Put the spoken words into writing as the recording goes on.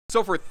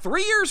So for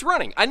 3 years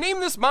running, I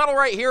named this model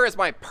right here as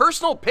my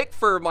personal pick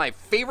for my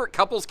favorite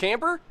couples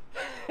camper,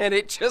 and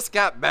it just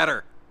got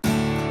better.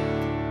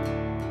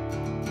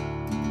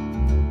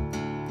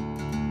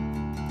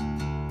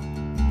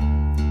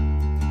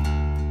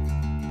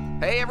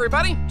 Hey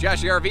everybody,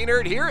 Josh the RV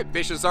Nerd here at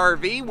Bish's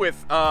RV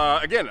with,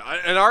 again,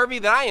 an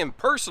RV that I am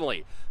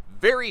personally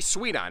very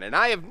sweet on, and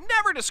I have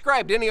never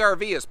described any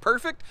RV as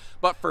perfect,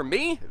 but for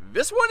me,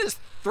 this one is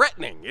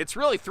threatening. It's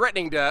really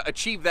threatening to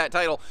achieve that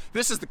title.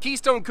 This is the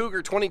Keystone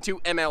Cougar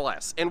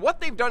 22MLS, and what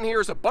they've done here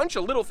is a bunch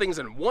of little things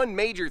and one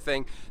major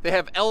thing that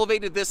have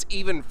elevated this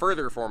even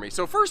further for me.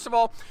 So first of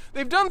all,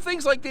 they've done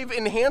things like they've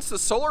enhanced the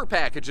solar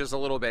packages a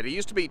little bit. It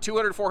used to be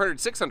 200, 400,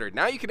 600.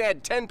 Now you can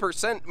add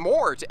 10%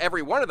 more to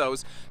every one of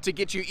those to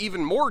get you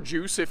even more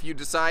juice if you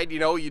decide, you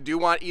know, you do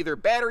want either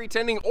battery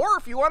tending or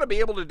if you want to be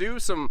able to do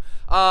some,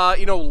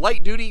 you know,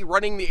 light duty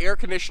running the air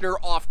conditioner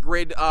off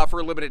grid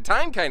for a limited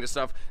time kind of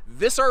stuff.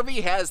 This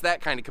RV has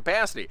that kind of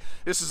capacity.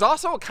 This is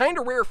also a kind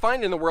of rare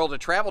find in the world of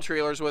travel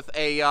trailers with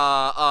a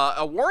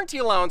warranty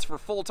allowance for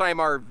full-time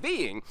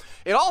RVing.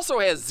 It also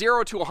has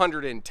 0 to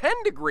 110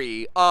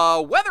 degree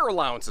weather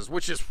allowances,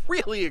 which is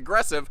really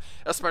aggressive,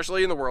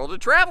 especially in the world of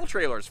travel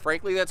trailers.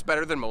 Frankly, that's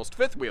better than most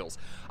fifth wheels.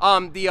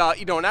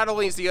 You know, not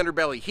only is the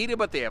underbelly heated,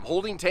 but they have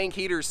holding tank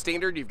heaters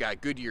standard. You've got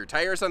Goodyear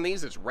tires on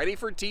these. It's ready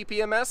for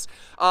TPMS.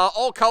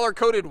 All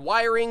color-coded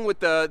wiring with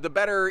the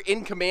better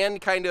in-command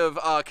kind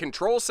of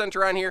control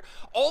center on here.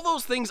 All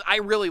those things I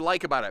really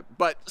like about it,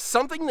 but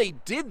something they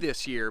did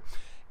this year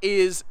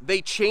is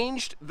they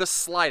changed the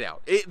slide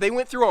out. They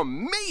went through a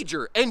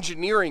major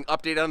engineering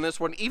update on this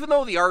one. Even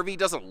though the RV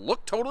doesn't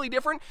look totally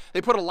different, they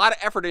put a lot of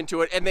effort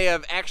into it, and they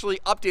have actually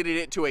updated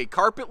it to a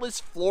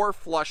carpetless floor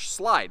flush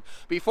slide.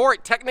 Before,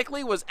 it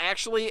technically was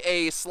actually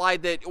a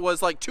slide that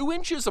was like 2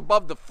 inches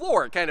above the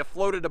floor. It kind of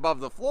floated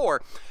above the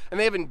floor, and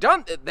they haven't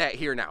done that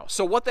here now.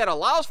 So what that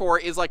allows for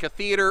is like a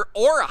theater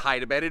or a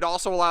hide-a-bed. It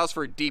also allows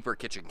for deeper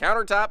kitchen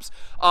countertops,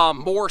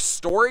 more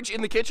storage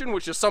in the kitchen,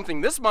 which is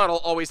something this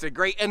model always did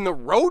great, and the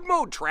road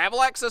mode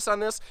travel access on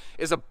this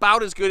is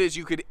about as good as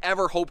you could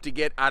ever hope to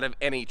get out of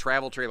any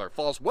travel trailer.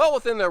 Falls well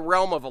within the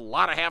realm of a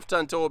lot of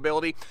half-ton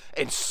towability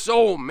and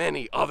so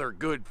many other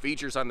good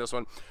features on this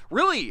one.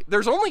 Really,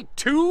 there's only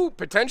 2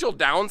 potential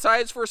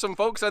downsides for some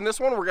folks on this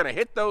one. We're going to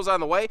hit those on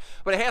the way,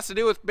 but it has to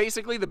do with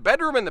basically the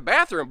bedroom and the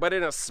bathroom. But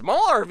in a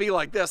small RV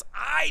like this,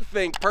 I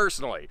think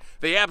personally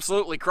they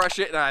absolutely crush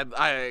it, and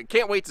I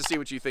can't wait to see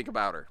what you think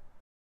about her.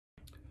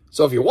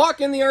 So if you walk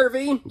in the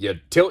RV, you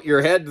tilt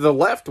your head to the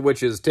left,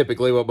 which is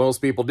typically what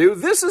most people do.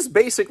 This is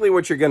basically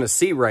what you're going to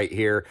see right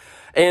here.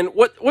 And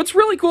what's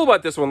really cool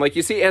about this one, like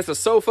you see, it has a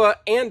sofa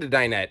and a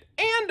dinette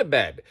and a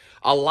bed.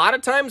 A lot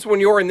of times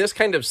when you're in this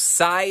kind of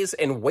size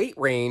and weight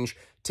range,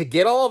 to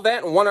get all of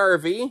that in one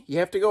RV, you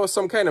have to go with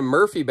some kind of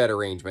Murphy bed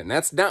arrangement. And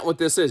that's not what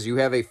this is. You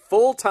have a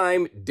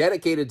full-time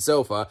dedicated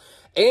sofa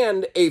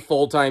and a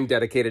full-time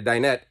dedicated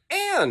dinette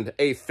and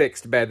a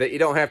fixed bed that you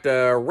don't have to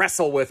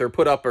wrestle with or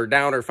put up or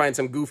down or find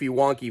some goofy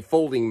wonky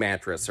folding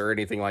mattress or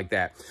anything like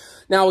that.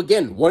 Now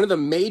again, one of the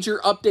major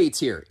updates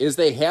here is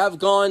they have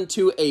gone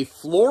to a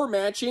floor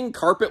matching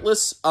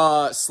carpetless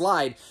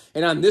slide,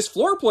 and on this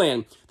floor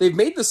plan they've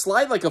made the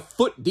slide like a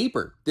foot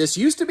deeper. This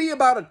used to be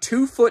about a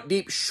 2-foot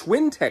deep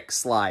Schwintek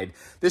slide.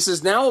 This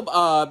is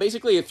now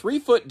basically a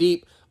 3-foot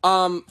deep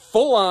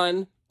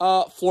full-on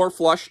floor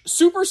flush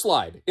super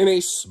slide in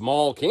a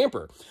small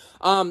camper.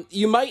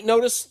 You might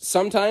notice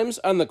sometimes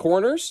on the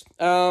corners,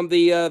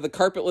 the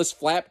carpetless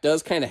flap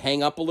does kind of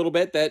hang up a little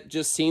bit. That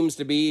just seems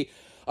to be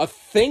a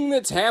thing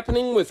that's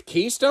happening with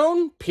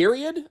Keystone,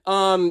 period.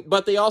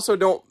 But they also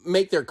don't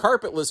make their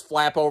carpetless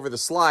flap over the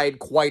slide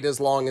quite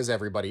as long as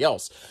everybody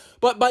else.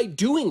 But by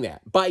doing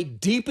that, by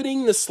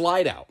deepening the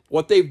slide out,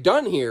 what they've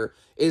done here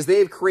is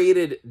they've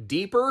created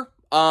deeper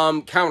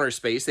counter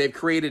space. They've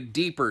created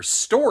deeper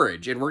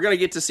storage, and we're going to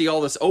get to see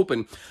all this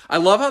open. I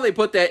love how they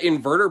put that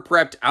inverter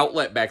prepped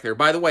outlet back there.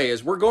 By the way,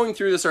 as we're going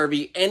through this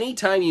RV,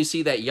 anytime you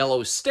see that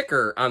yellow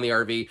sticker on the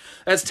RV,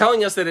 that's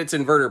telling us that it's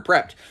inverter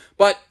prepped.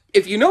 But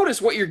if you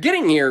notice what you're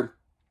getting here,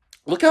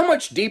 look how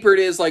much deeper it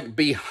is, like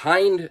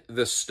behind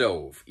the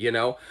stove, you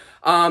know?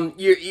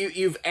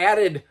 You've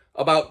added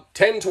about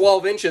 10,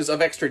 12 inches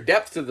of extra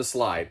depth to the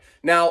slide.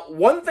 Now,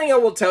 one thing I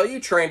will tell you,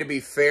 trying to be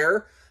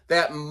fair,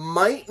 that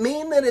might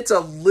mean that it's a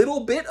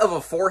little bit of a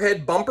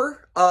forehead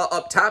bumper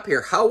up top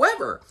here.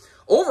 However,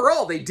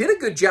 overall, they did a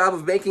good job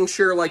of making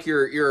sure like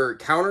your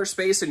counter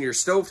space and your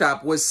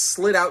stovetop was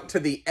slid out to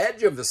the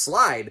edge of the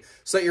slide,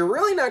 so you're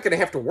really not going to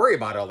have to worry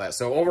about all that.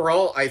 So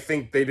overall, I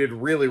think they did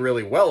really,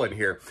 really well in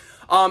here.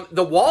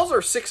 The walls are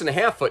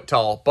 6.5 foot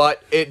tall,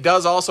 but it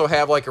does also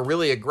have like a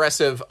really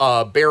aggressive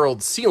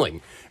barreled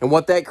ceiling. And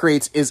what that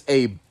creates is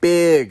a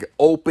big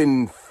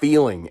open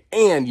feeling.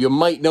 And you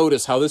might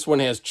notice how this one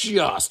has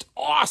just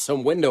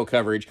awesome window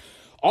coverage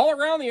all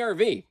around the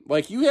RV.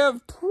 Like, you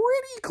have pretty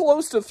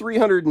close to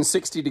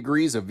 360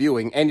 degrees of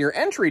viewing. And your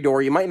entry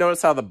door, you might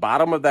notice how the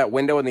bottom of that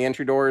window in the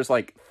entry door is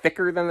like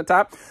thicker than the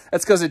top.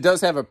 That's because it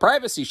does have a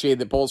privacy shade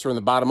that pulls from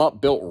the bottom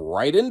up built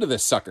right into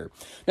this sucker.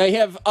 Now you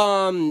have,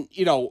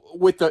 you know,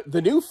 with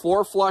the new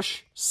floor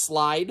flush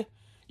slide,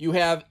 you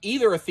have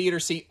either a theater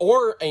seat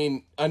or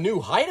a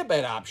new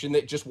hide-a-bed option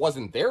that just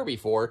wasn't there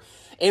before.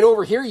 And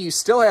over here, you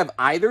still have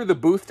either the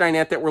booth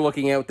dinette that we're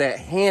looking at with that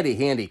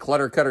handy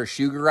clutter cutter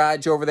shoe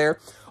garage over there,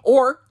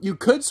 or you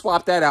could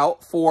swap that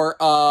out for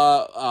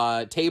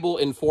a table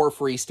and 4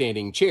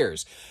 freestanding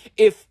chairs.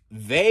 If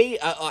they,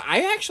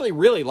 I actually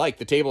really like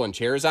the table and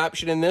chairs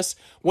option in this.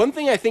 One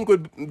thing I think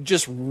would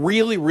just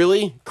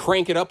really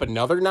crank it up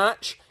another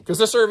notch, because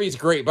this RV is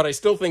great, but I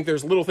still think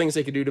there's little things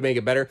they could do to make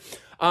it better.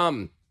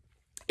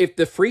 If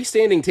the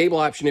freestanding table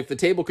option, if the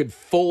table could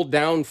fold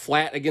down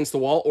flat against the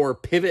wall or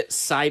pivot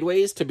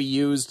sideways to be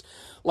used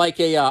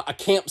like a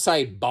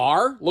campsite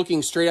bar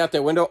looking straight out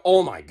that window,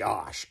 oh my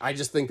gosh. I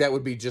just think that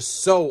would be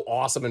just so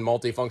awesome and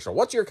multifunctional.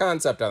 What's your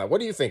concept on that? What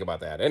do you think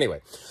about that?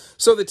 Anyway,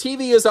 so the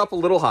TV is up a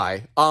little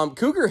high.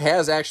 Cougar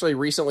has actually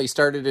recently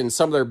started in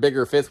some of their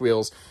bigger fifth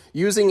wheels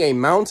using a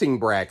mounting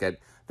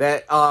bracket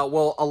that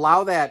will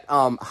allow that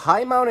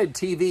high-mounted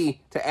TV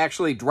to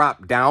actually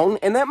drop down.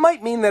 And that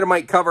might mean that it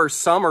might cover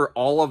some or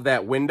all of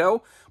that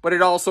window, but it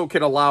also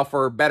can allow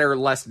for better,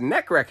 less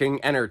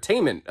neck-wrecking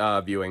entertainment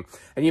viewing.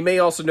 And you may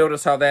also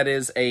notice how that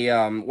is a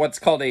what's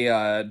called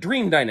a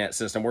dream dinette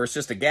system, where it's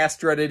just a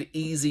gas-strutted,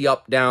 easy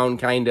up-down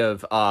kind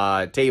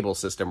of table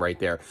system right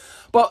there.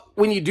 But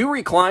when you do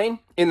recline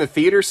in the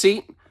theater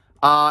seat,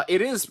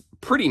 it is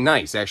pretty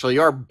nice, actually.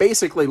 You are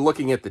basically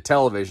looking at the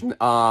television,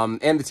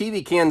 and the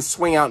TV can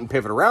swing out and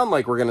pivot around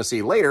like we're going to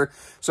see later.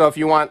 So if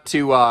you want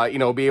to, you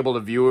know, be able to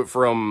view it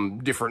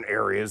from different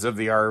areas of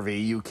the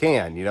RV, you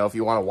can. You know, if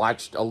you want to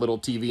watch a little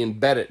TV in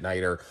bed at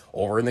night or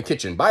over in the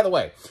kitchen. By the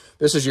way,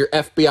 this is your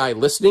FBI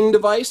listening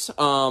device,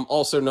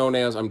 also known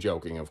as, I'm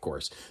joking, of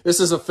course. This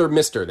is a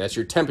thermistor. That's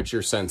your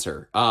temperature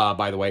sensor,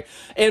 by the way.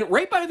 And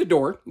right by the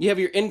door, you have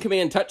your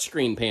in-command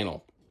touchscreen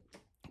panel.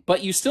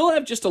 But you still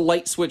have just a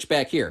light switch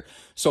back here.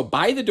 So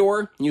by the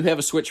door, you have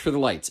a switch for the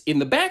lights. In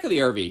the back of the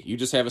RV, you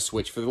just have a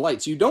switch for the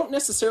lights. You don't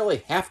necessarily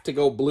have to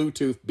go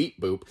Bluetooth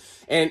beep boop.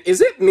 And is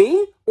it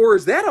me, or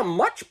is that a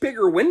much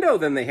bigger window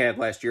than they had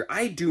last year?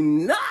 I do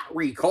not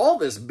recall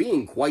this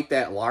being quite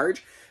that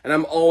large. And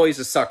I'm always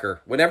a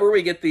sucker. Whenever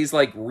we get these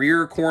like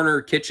rear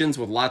corner kitchens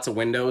with lots of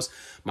windows,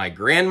 my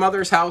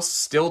grandmother's house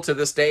still to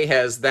this day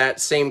has that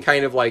same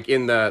kind of like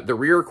in the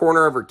rear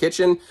corner of her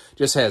kitchen,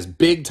 just has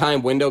big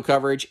time window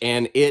coverage,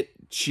 and it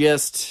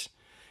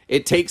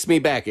takes me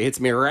back. It hits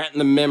me right in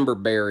the member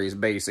berries,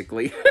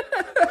 basically.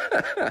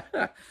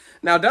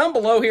 Now down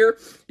below here,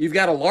 you've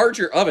got a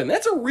larger oven.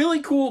 That's a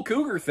really cool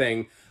Cougar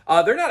thing.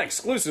 They're not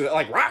exclusive.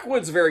 Like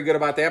Rockwood's very good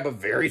about that, but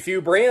very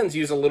few brands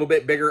use a little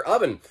bit bigger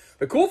oven.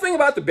 The cool thing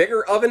about the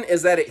bigger oven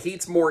is that it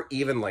heats more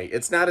evenly.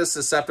 It's not as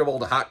susceptible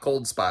to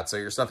hot-cold spots, so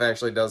your stuff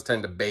actually does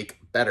tend to bake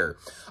better.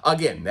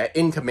 Again, that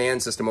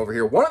in-command system over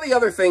here. One of the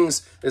other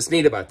things that's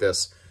neat about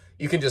this,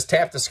 you can just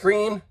tap the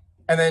screen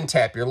and then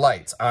tap your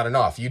lights on and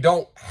off. You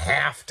don't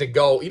have to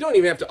go, you don't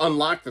even have to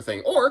unlock the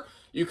thing. Or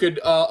you could,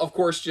 of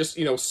course, just,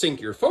 you know,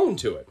 sync your phone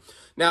to it.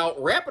 Now,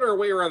 wrapping our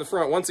way around the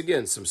front, once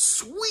again, some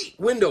sweet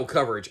window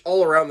coverage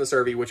all around this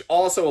RV, which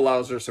also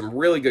allows for some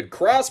really good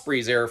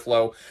cross-breeze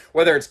airflow,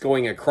 whether it's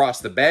going across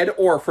the bed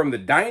or from the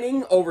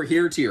dining over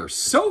here to your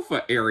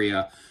sofa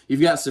area. You've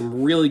got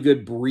some really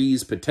good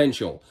breeze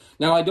potential.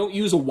 Now, I don't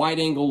use a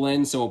wide-angle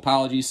lens, so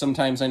apologies.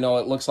 Sometimes I know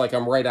it looks like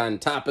I'm right on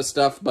top of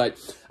stuff, but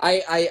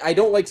I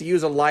don't like to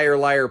use a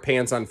liar,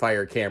 pants on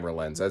fire camera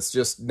lens. That's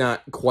just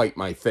not quite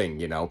my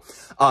thing, you know.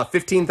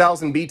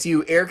 15,000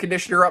 BTU air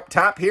conditioner up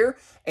top here.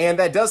 And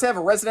that does have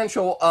a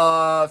residential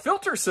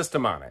filter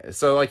system on it.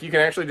 So, like, you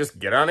can actually just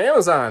get on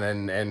Amazon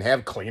and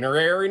have cleaner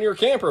air in your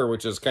camper,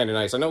 which is kind of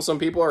nice. I know some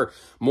people are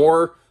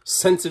more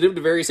sensitive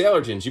to various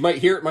allergens. You might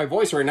hear it in my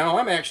voice right now.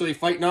 I'm actually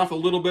fighting off a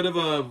little bit of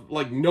a,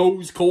 like,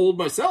 nose cold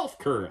myself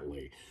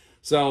currently.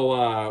 So,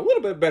 a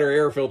little bit better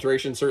air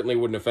filtration certainly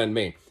wouldn't offend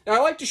me. Now, I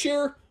like to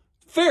share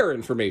fair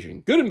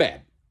information, good and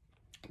bad.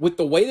 With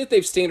the way that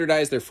they've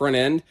standardized their front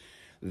end,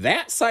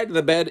 that side of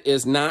the bed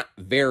is not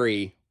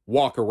very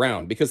walk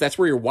around, because that's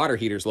where your water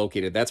heater is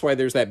located. That's why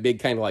there's that big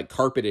kind of like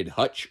carpeted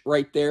hutch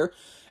right there.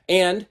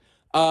 And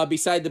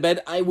beside the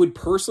bed, I would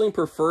personally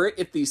prefer it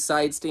if these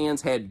side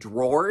stands had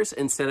drawers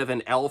instead of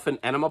an elephant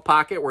enema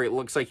pocket where it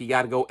looks like you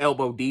got to go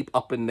elbow deep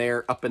up in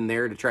there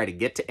to try to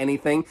get to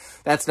anything.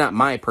 That's not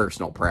my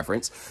personal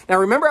preference. Now,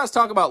 remember I was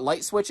talking about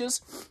light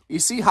switches? You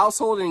see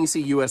household and you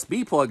see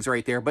USB plugs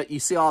right there, but you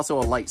see also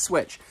a light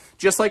switch.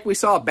 Just like we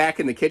saw back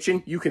in the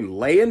kitchen, you can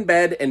lay in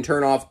bed and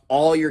turn off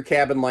all your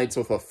cabin lights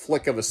with a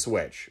flick of a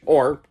switch,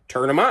 or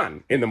turn them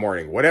on in the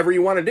morning, whatever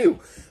you want to do.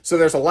 So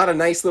there's a lot of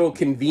nice little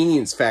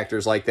convenience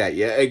factors like that.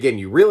 Yeah, again,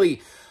 you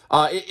really,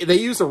 they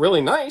use a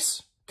really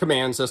nice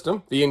command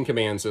system, the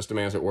in-command system,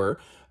 as it were.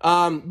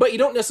 But you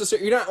don't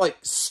necessarily, you're not like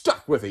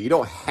stuck with it. You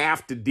don't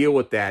have to deal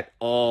with that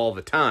all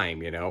the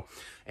time, you know.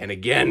 And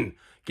again,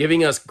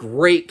 giving us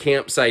great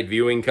campsite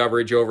viewing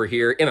coverage over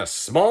here. In a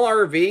small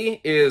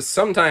RV is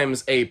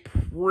sometimes a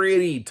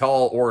pretty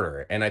tall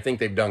order, and I think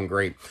they've done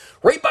great.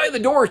 Right by the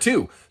door,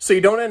 too, so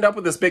you don't end up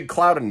with this big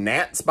cloud of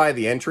gnats by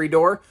the entry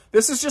door.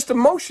 This is just a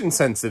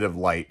motion-sensitive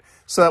light,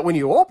 so that when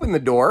you open the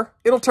door,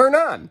 it'll turn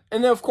on.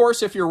 And then, of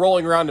course, if you're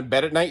rolling around in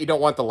bed at night, you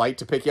don't want the light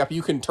to pick you up,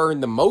 you can turn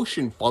the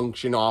motion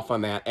function off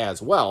on that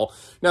as well.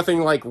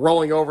 Nothing like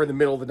rolling over in the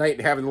middle of the night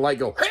and having the light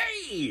go,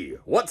 "Hey,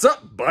 what's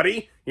up,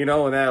 buddy?" You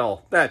know, and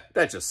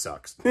that just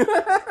sucks.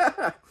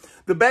 The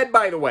bed,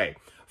 by the way,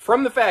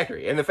 from the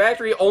factory, and the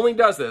factory only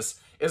does this,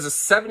 is a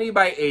 70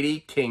 by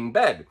 80 king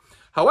bed.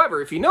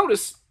 However, if you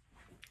notice,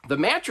 the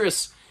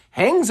mattress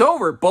hangs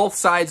over both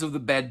sides of the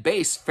bed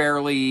base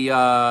fairly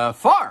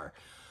far.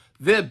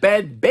 The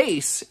bed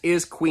base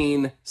is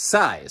queen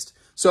sized.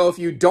 So if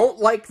you don't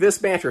like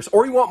this mattress,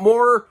 or you want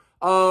more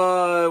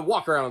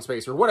walk around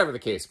space, or whatever the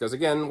case, because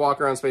again, walk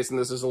around space in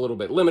this is a little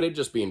bit limited,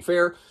 just being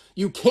fair,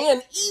 you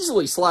can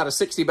easily slot a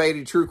 60 by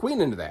 80 true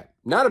queen into that.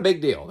 Not a big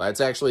deal.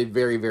 That's actually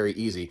very, very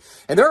easy.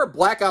 And there are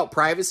blackout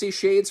privacy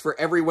shades for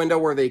every window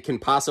where they can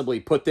possibly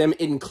put them,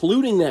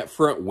 including that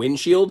front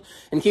windshield.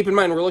 And keep in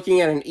mind, we're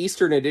looking at an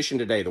Eastern edition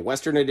today. The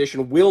Western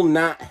edition will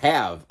not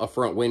have a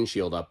front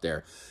windshield up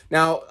there.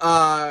 Now,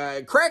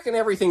 cracking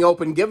everything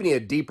open, giving you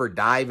a deeper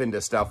dive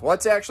into stuff,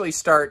 let's actually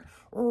start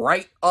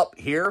right up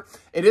here.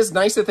 It is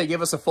nice that they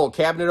give us a full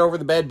cabinet over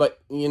the bed,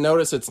 but you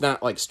notice it's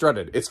not like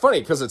strutted. It's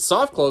funny because it's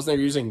soft close and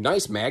they're using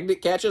nice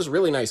magnet catches,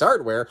 really nice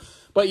hardware,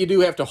 but you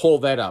do have to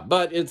hold that up.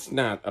 But it's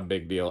not a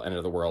big deal, end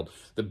of the world.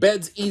 The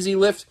bed's easy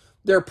lift.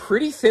 They're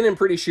pretty thin and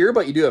pretty sheer,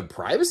 but you do have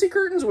privacy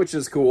curtains, which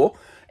is cool.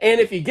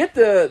 And if you get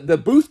the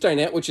booth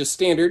dinette, which is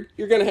standard,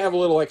 you're going to have a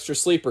little extra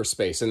sleeper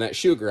space in that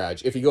shoe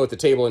garage. If you go with the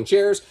table and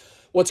chairs,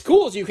 what's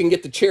cool is you can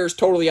get the chairs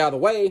totally out of the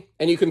way,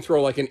 and you can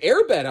throw like an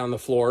air bed on the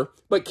floor,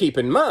 but keep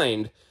in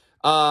mind,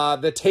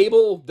 the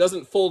table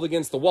doesn't fold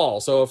against the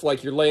wall. So if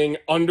like you're laying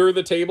under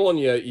the table and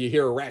you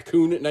hear a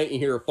raccoon at night and you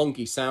hear a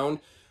funky sound,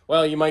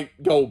 well, you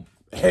might go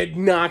head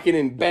knocking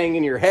and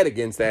banging your head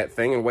against that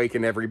thing and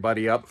waking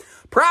everybody up.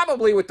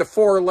 Probably with the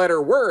 4-letter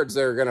words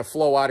that are going to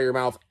flow out of your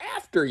mouth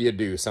after you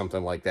do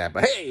something like that.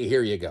 But hey,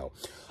 here you go.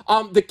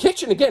 The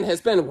kitchen, again, has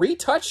been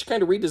retouched,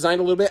 kind of redesigned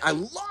a little bit. I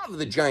love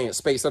the giant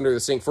space under the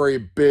sink for a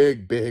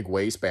big, big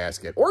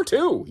wastebasket. Or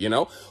two, you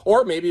know.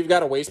 Or maybe you've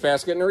got a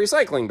wastebasket and a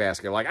recycling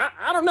basket. Like,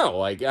 I don't know.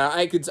 Like,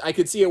 I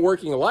could see it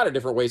working a lot of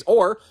different ways.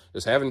 Or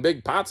just having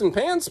big pots and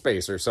pan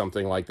space or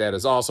something like that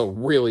is also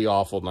really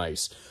awful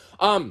nice.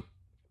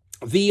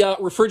 The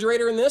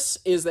refrigerator in this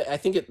is that I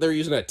think they're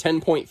using a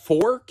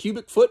 10.4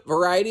 cubic foot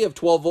variety of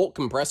 12-volt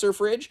compressor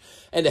fridge.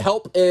 And to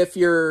help if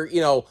you're,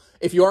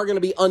 if you are going to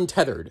be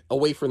untethered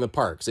away from the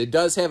parks, it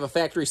does have a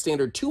factory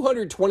standard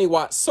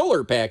 220-watt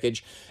solar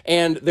package,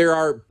 and there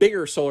are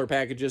bigger solar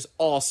packages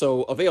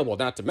also available.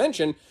 Not to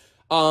mention,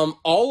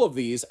 all of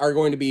these are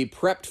going to be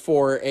prepped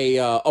for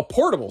a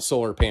portable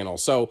solar panel.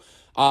 So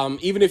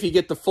even if you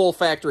get the full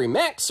factory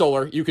max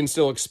solar, you can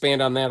still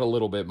expand on that a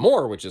little bit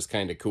more, which is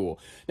kind of cool.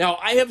 Now,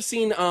 I have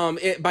seen,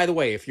 by the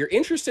way, if you're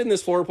interested in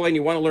this floor plan,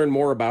 you want to learn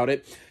more about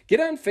it, get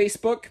on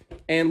Facebook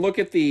and look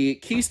at the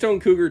Keystone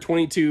Cougar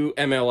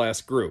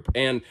 22MLS group.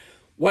 And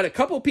what a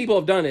couple people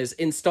have done is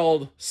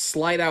installed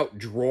slide-out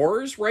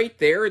drawers right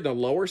there in the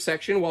lower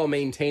section while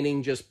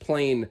maintaining just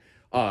plain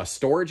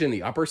storage in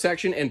the upper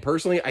section. And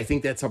personally, I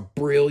think that's a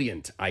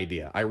brilliant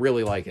idea. I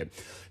really like it.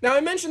 Now,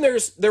 I mentioned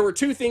there were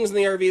two things in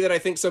the RV that I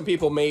think some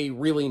people may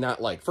really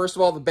not like. First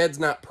of all, the bed's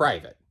not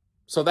private.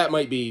 So that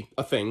might be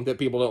a thing that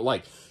people don't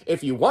like.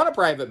 If you want a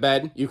private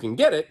bed, you can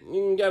get it.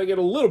 You got to get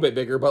a little bit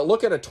bigger, but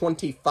look at a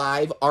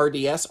 25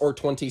 RDS or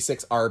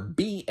 26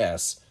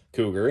 RBS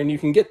Cougar, and you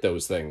can get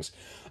those things.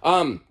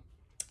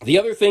 The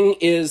other thing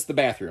is the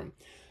bathroom.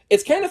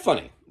 It's kind of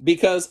funny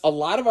because a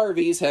lot of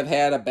RVs have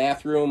had a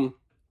bathroom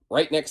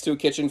right next to a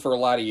kitchen for a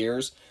lot of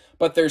years,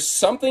 but there's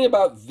something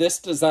about this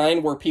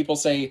design where people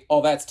say,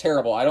 oh, that's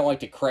terrible. I don't like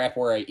to crap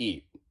where I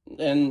eat.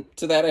 And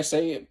to that I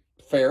say,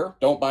 fair,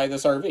 don't buy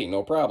this RV,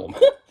 no problem.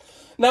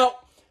 Now,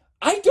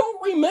 I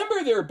don't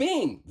remember there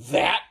being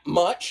that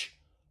much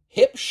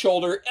hip,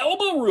 shoulder,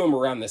 elbow room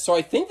around this. So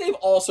I think they've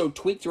also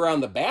tweaked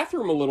around the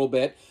bathroom a little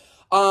bit.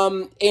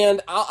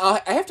 And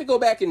I have to go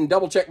back and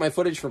double check my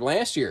footage from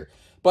last year.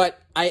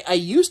 But I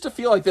used to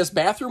feel like this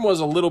bathroom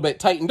was a little bit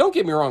tight. And don't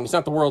get me wrong, it's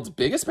not the world's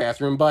biggest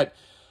bathroom, but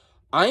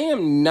I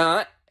am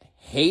not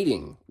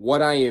hating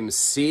what I am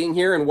seeing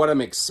here and what I'm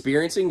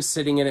experiencing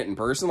sitting in it in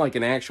person, like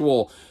an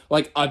actual,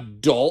 like,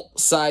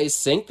 adult-sized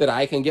sink that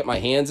I can get my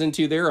hands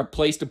into there, a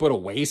place to put a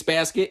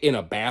wastebasket in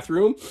a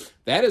bathroom.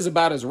 That is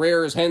about as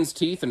rare as hen's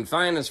teeth and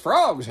fine as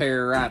frog's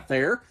hair right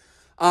there.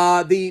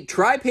 The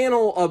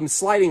tri-panel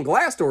sliding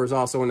glass door is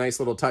also a nice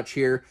little touch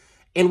here.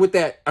 And with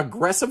that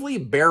aggressively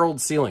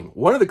barreled ceiling,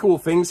 one of the cool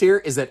things here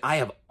is that I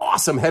have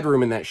awesome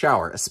headroom in that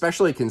shower,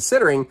 especially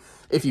considering,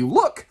 if you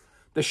look,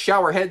 the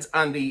shower head's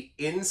on the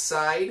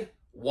inside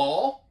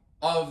wall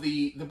of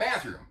the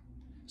bathroom.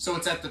 So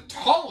it's at the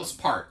tallest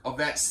part of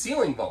that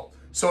ceiling bolt.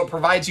 So it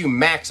provides you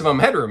maximum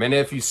headroom. And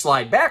if you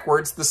slide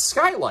backwards, the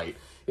skylight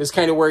is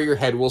kind of where your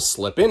head will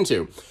slip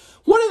into.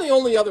 One of the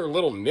only other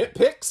little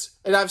nitpicks,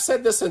 and I've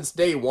said this since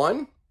day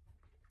one,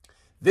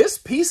 this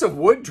piece of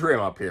wood trim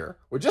up here,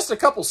 with just a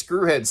couple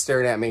screw heads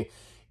staring at me,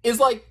 is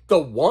like the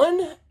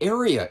one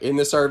area in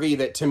this RV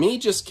that to me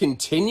just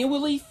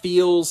continually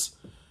feels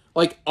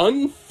like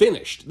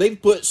unfinished.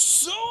 They've put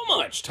so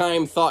much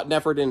time, thought, and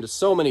effort into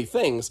so many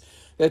things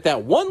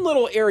that one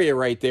little area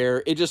right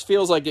there, it just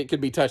feels like it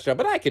could be touched up.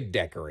 But I could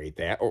decorate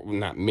that. Or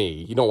not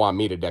me. You don't want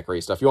me to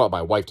decorate stuff. You want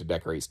my wife to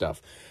decorate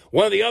stuff.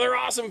 One of the other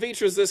awesome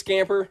features of this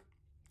camper,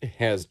 it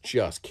has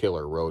just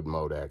killer road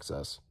mode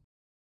access.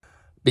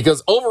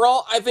 Because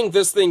overall, I think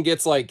this thing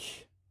gets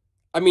like,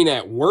 I mean,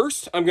 at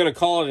worst, I'm going to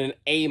call it an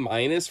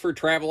A- for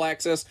travel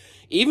access.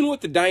 Even with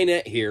the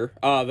dinette here,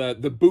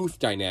 the booth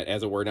dinette,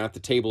 as it were, not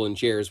the table and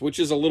chairs, which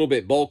is a little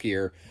bit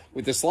bulkier.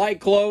 With the slide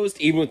closed,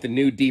 even with the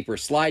new deeper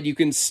slide, you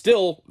can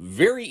still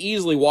very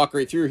easily walk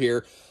right through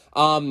here.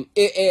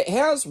 It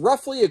has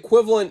roughly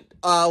equivalent,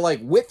 like,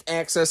 width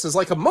access as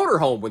like a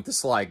motorhome with the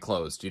slide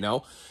closed, you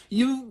know?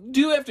 You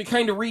do have to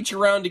kind of reach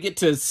around to get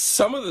to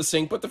some of the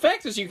sink, but the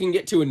fact is you can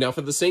get to enough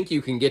of the sink,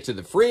 you can get to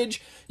the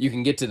fridge, you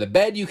can get to the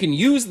bed, you can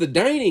use the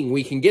dining,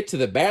 we can get to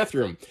the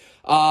bathroom.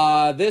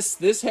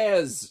 This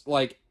has,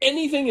 like,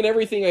 anything and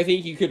everything I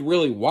think you could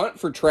really want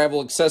for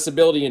travel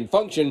accessibility and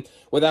function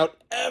without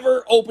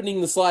ever opening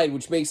the slide,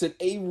 which makes it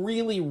a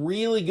really,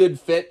 really good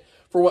fit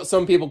for what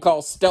some people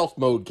call stealth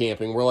mode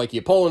camping, where like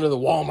you pull into the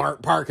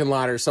Walmart parking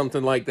lot or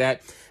something like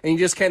that, and you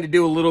just kind of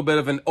do a little bit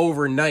of an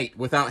overnight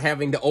without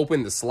having to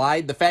open the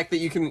slide. The fact that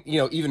you can, you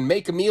know, even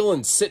make a meal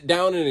and sit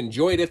down and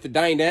enjoy it at the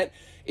dinette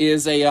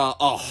is a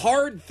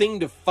hard thing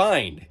to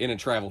find in a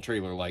travel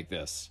trailer like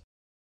this.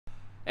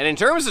 And in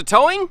terms of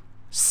towing,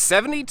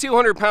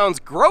 7,200 pounds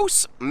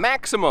gross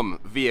maximum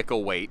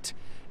vehicle weight,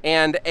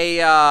 and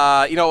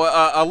a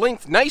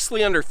length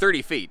nicely under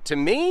 30 feet. To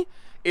me,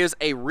 is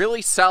a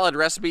really solid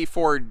recipe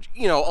for,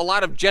 you know, a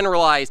lot of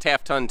generalized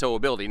half-ton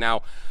towability.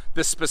 Now,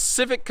 the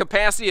specific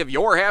capacity of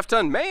your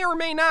half-ton may or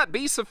may not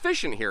be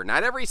sufficient here.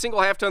 Not every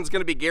single half-ton is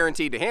going to be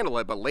guaranteed to handle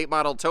it, but late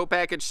model tow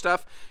package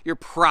stuff, you're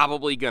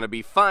probably going to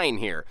be fine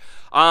here.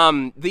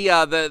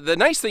 The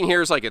nice thing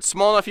here is, like, it's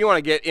small enough you want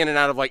to get in and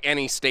out of like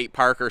any state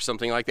park or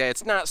something like that.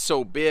 It's not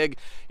so big.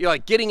 You're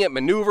like getting it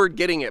maneuvered,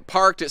 getting it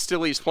parked. It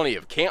still leaves plenty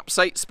of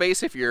campsite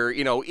space if you're,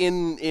 you know,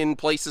 in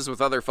places with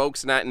other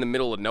folks, not in the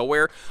middle of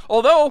nowhere.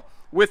 Although,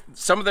 with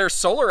some of their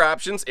solar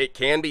options, it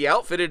can be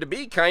outfitted to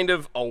be kind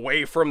of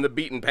away from the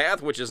beaten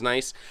path, which is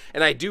nice.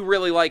 And I do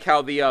really like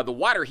how the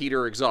water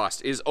heater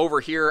exhaust is over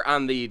here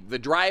on the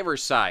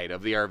driver's side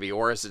of the RV,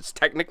 or as it's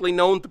technically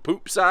known, the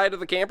poop side of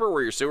the camper,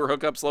 where your sewer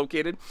hookup's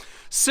located.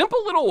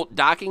 Simple little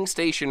docking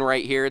station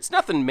right here. It's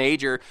nothing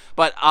major,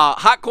 but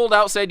hot, cold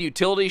outside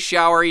utility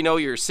shower, you know,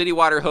 your city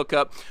water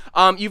hookup.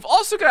 You've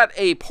also got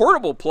a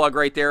portable plug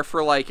right there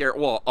for like,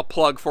 well, a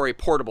plug for a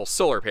portable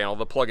solar panel.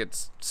 The plug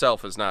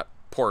itself is not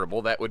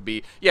portable. That would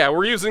be, yeah,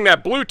 we're using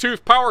that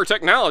Bluetooth power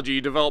technology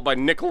developed by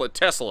Nikola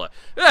Tesla.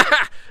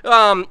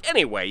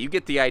 Anyway, you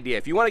get the idea.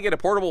 If you want to get a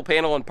portable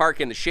panel and park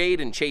in the shade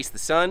and chase the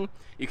sun,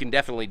 you can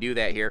definitely do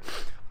that here.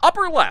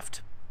 Upper left,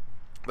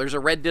 there's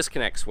a red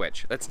disconnect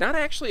switch. That's not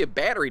actually a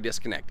battery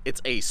disconnect. It's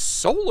a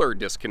solar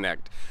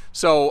disconnect.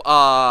 So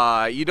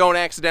you don't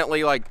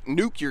accidentally like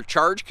nuke your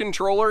charge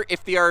controller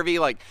if the RV,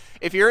 like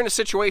if you're in a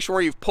situation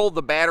where you've pulled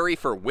the battery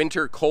for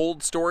winter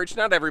cold storage.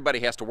 Not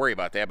everybody has to worry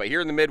about that, but here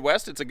in the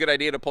Midwest, it's a good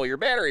idea to pull your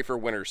battery for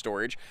winter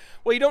storage.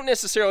 Well, you don't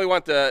necessarily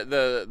want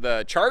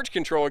the charge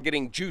controller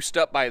getting juiced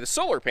up by the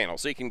solar panel,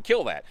 so you can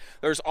kill that.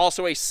 There's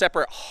also a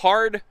separate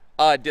hard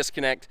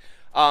disconnect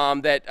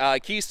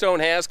that Keystone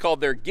has called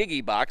their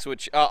Gigi Box,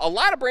 which a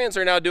lot of brands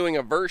are now doing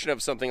a version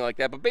of something like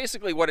that. But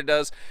basically what it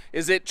does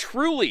is it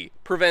truly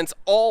prevents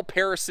all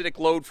parasitic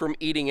load from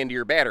eating into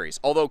your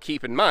batteries. Although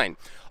keep in mind,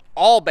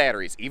 all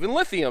batteries, even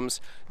lithiums,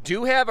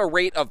 do have a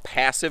rate of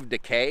passive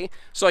decay.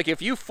 So like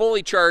if you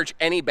fully charge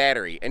any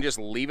battery and just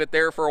leave it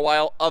there for a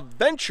while,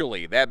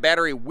 eventually that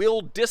battery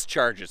will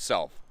discharge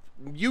itself.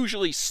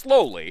 Usually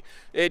slowly.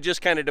 It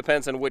just kind of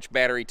depends on which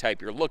battery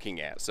type you're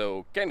looking at.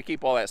 So kind of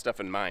keep all that stuff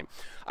in mind.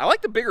 I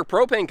like the bigger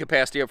propane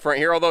capacity up front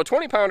here, although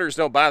 20-pounders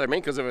don't bother me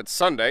because if it's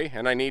Sunday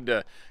and I need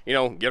to, you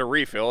know, get a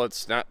refill,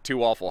 it's not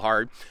too awful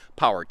hard.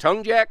 Power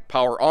tongue jack,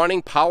 power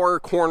awning, power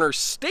corner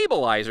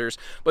stabilizers,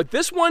 but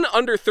this one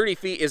under 30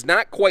 feet is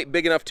not quite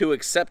big enough to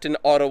accept an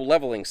auto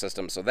leveling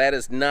system, so that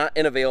is not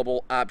an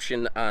available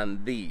option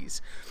on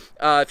these.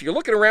 If you're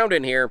looking around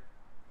in here,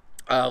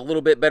 a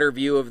little bit better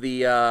view of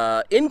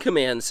the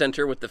in-command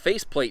center with the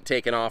faceplate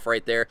taken off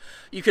right there.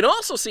 You can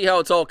also see how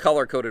it's all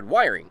color-coded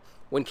wiring.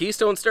 When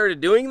Keystone started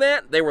doing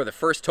that, they were the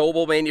first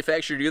towable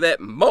manufacturer to do that.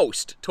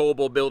 Most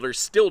towable builders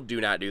still do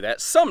not do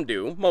that. Some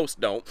do, most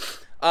don't.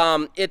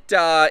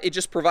 It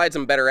just provides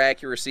them better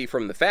accuracy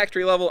from the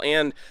factory level,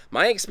 and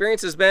my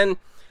experience has been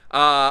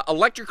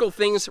electrical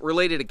things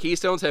related to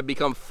Keystones have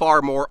become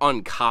far more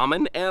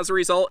uncommon as a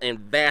result, and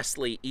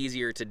vastly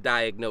easier to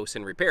diagnose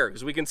and repair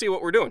because we can see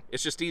what we're doing.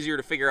 It's just easier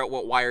to figure out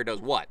what wire does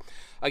what.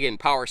 Again,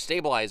 power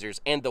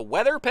stabilizers, and the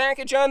weather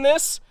package on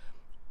this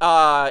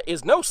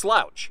is no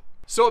slouch.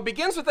 So it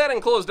begins with that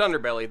enclosed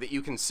underbelly that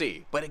you can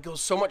see, but it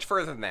goes so much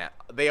further than that.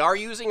 They are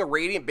using a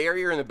radiant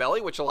barrier in the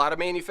belly, which a lot of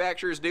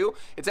manufacturers do.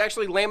 It's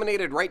actually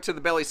laminated right to the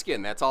belly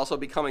skin. That's also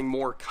becoming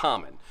more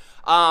common.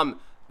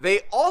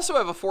 They also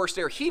have a forced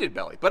air heated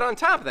belly, but on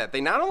top of that,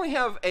 they not only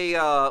have a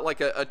like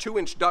a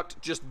 2-inch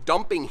duct just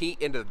dumping heat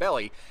into the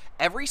belly,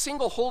 every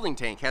single holding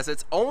tank has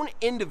its own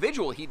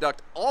individual heat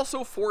duct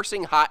also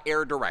forcing hot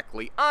air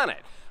directly on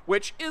it,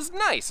 which is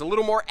nice, a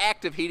little more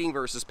active heating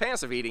versus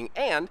passive heating,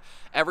 and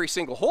every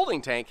single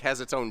holding tank has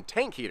its own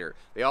tank heater.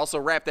 They also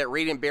wrap that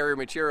radiant barrier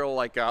material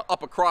like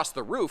up across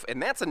the roof,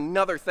 and that's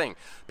another thing.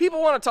 People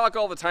want to talk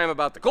all the time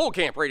about the cold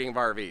camp rating of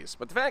RVs,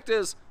 but the fact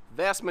is,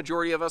 vast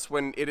majority of us,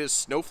 when it is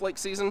snowflake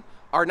season,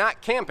 are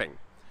not camping.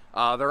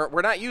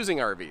 We're not using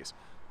RVs.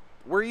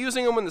 We're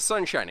using them when the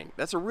sun's shining.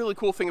 That's a really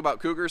cool thing about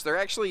Cougars. They're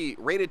actually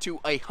rated to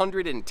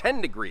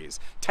 110 degrees,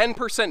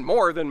 10%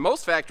 more than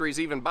most factories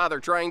even bother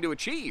trying to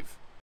achieve.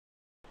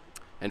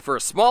 And for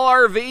a small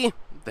RV,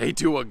 they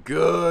do a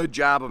good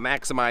job of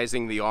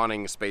maximizing the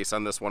awning space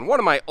on this one. One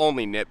of my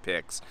only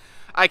nitpicks.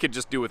 I could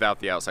just do without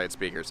the outside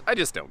speakers. I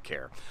just don't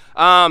care.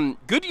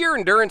 Goodyear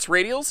Endurance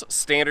radials,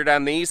 standard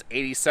on these,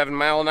 87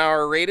 mile an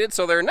hour rated,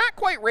 so they're not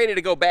quite ready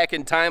to go back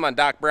in time on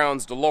Doc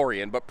Brown's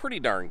DeLorean, but pretty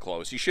darn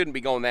close. You shouldn't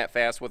be going that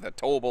fast with a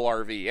towable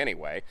RV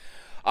anyway.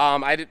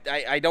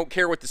 I don't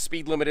care what the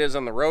speed limit is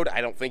on the road. I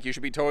don't think you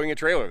should be towing a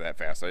trailer that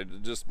fast.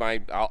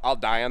 I'll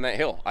die on that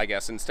hill, I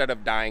guess, instead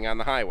of dying on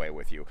the highway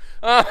with you.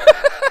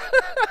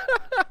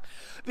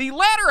 The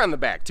ladder on the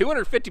back,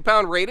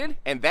 250-pound rated,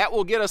 and that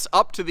will get us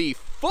up to the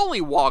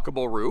fully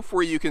walkable roof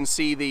where you can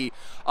see the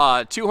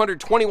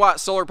 220-watt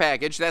solar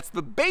package. That's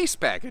the base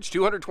package,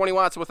 220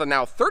 watts with a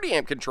now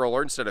 30-amp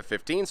controller instead of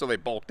 15, so they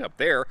bulked up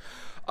there.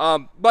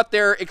 But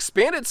they're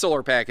expanded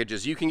solar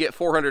packages. You can get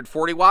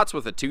 440 watts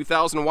with a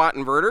 2,000-watt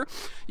inverter.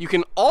 You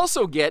can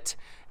also get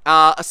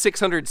a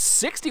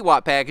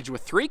 660-watt package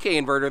with 3K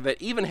inverter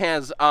that even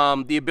has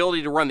the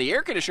ability to run the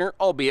air conditioner,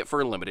 albeit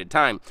for a limited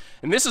time.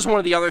 And this is one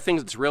of the other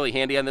things that's really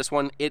handy on this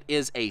one. It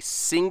is a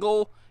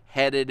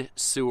single-headed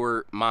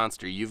sewer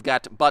monster. You've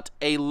got but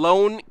a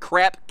lone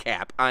crap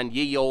cap on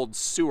ye old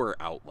sewer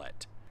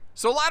outlet.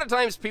 So a lot of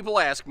times people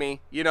ask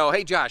me, you know,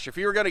 hey Josh, if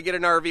you were going to get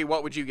an RV,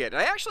 what would you get?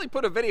 And I actually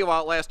put a video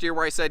out last year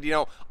where I said, you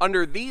know,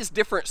 under these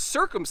different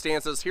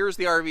circumstances, here's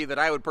the RV that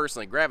I would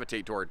personally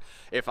gravitate toward.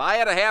 If I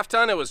had a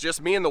half-ton, it was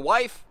just me and the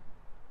wife,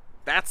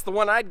 that's the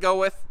one I'd go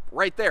with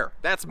right there.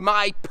 That's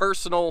my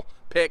personal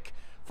pick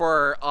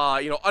for,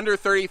 you know, under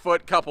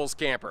 30-foot couples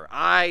camper.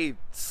 I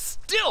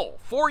still,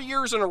 4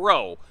 years in a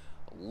row,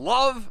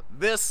 love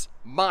this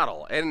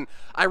model, and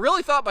I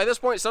really thought by this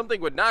point something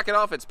would knock it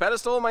off its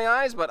pedestal in my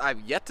eyes, but I've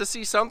yet to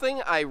see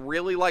something I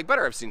really like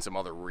better. I've seen some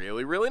other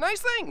really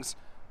nice things.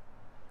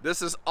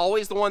 This is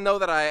always the one though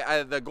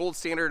that the gold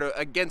standard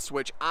against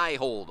which I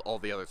hold all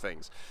the other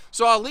things.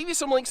 So I'll leave you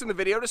some links in the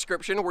video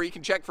description where you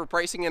can check for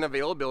pricing and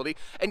availability.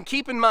 And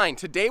keep in mind,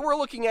 today we're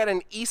looking at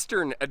an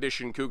Eastern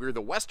Edition Cougar.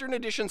 The Western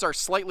editions are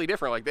slightly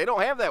different. Like, they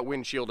don't have that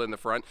windshield in the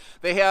front.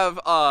 They have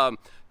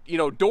you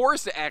know,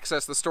 doors to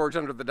access the storage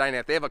under the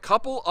dinette. They have a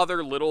couple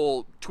other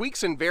little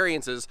tweaks and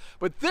variances,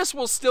 but this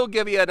will still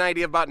give you an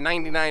idea of about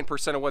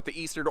 99% of what the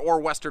Eastern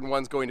or Western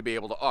one's going to be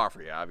able to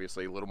offer you.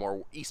 Obviously, a little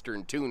more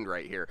Eastern tuned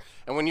right here.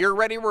 And when you're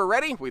ready, we're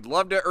ready. We'd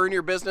love to earn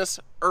your business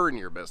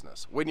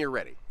when you're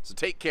ready. So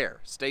take care,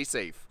 stay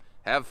safe,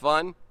 have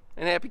fun,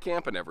 and happy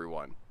camping,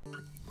 everyone.